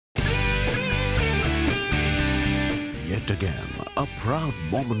again, a proud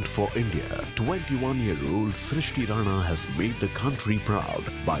moment for India. 21-year-old Srishti Rana has made the country proud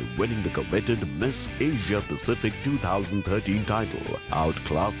by winning the coveted Miss Asia Pacific 2013 title,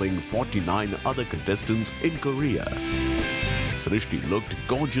 outclassing 49 other contestants in Korea. Srishti looked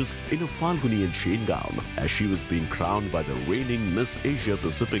gorgeous in a Falguni Shane gown as she was being crowned by the reigning Miss Asia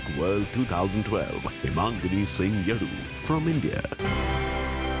Pacific World 2012, Himangini Singh Yadu from India.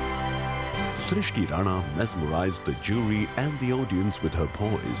 Srishti Rana mesmerized the jury and the audience with her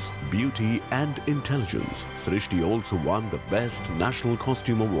poise, beauty and intelligence. Srishti also won the Best National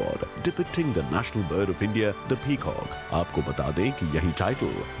Costume Award, depicting the national bird of India, the peacock. आपको बता दें कि यही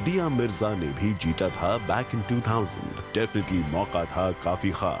title दिया मिर्जा ने भी जीता था back in 2000. Definitely मौका था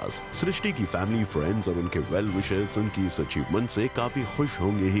काफी खास. सृष्टि की फैमिली, फ्रेंड्स और उनके वेल विशर्स उनकी इस अचीवमेंट से काफी खुश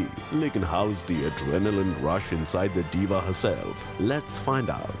होंगे ही. लेकिन how's the adrenaline rush inside the diva herself? Let's find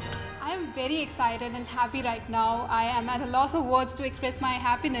out. I am very excited and happy right now. I am at a loss of words to express my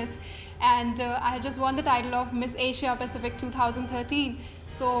happiness, and I have just won the title of Miss Asia Pacific 2013.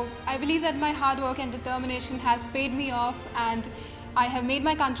 So I believe that my hard work and determination has paid me off, and I have made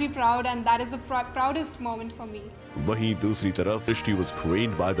my country proud, and that is the proudest moment for me. वहीं दूसरी तरफ Srishti was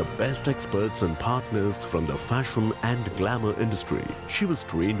trained by the best experts and partners from the fashion and glamour industry. She was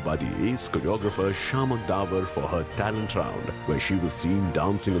trained by the ace choreographer Shamak Davar for her talent round, where she was seen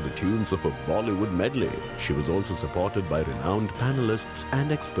dancing on the tunes of a Bollywood medley. She was also supported by renowned panelists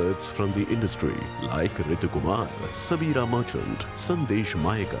and experts from the industry like Ritu Kumar, Sabira Merchant, Sandesh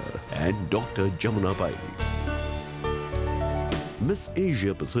Mayekar and Dr. Jamuna Pai. Miss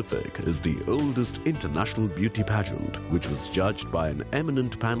Asia Pacific is the oldest international beauty pageant, which was judged by an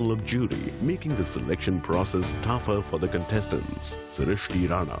eminent panel of jury, making the selection process tougher for the contestants. Srishti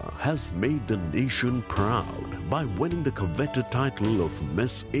Rana has made the nation proud by winning the coveted title of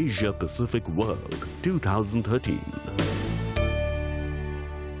Miss Asia Pacific World 2013.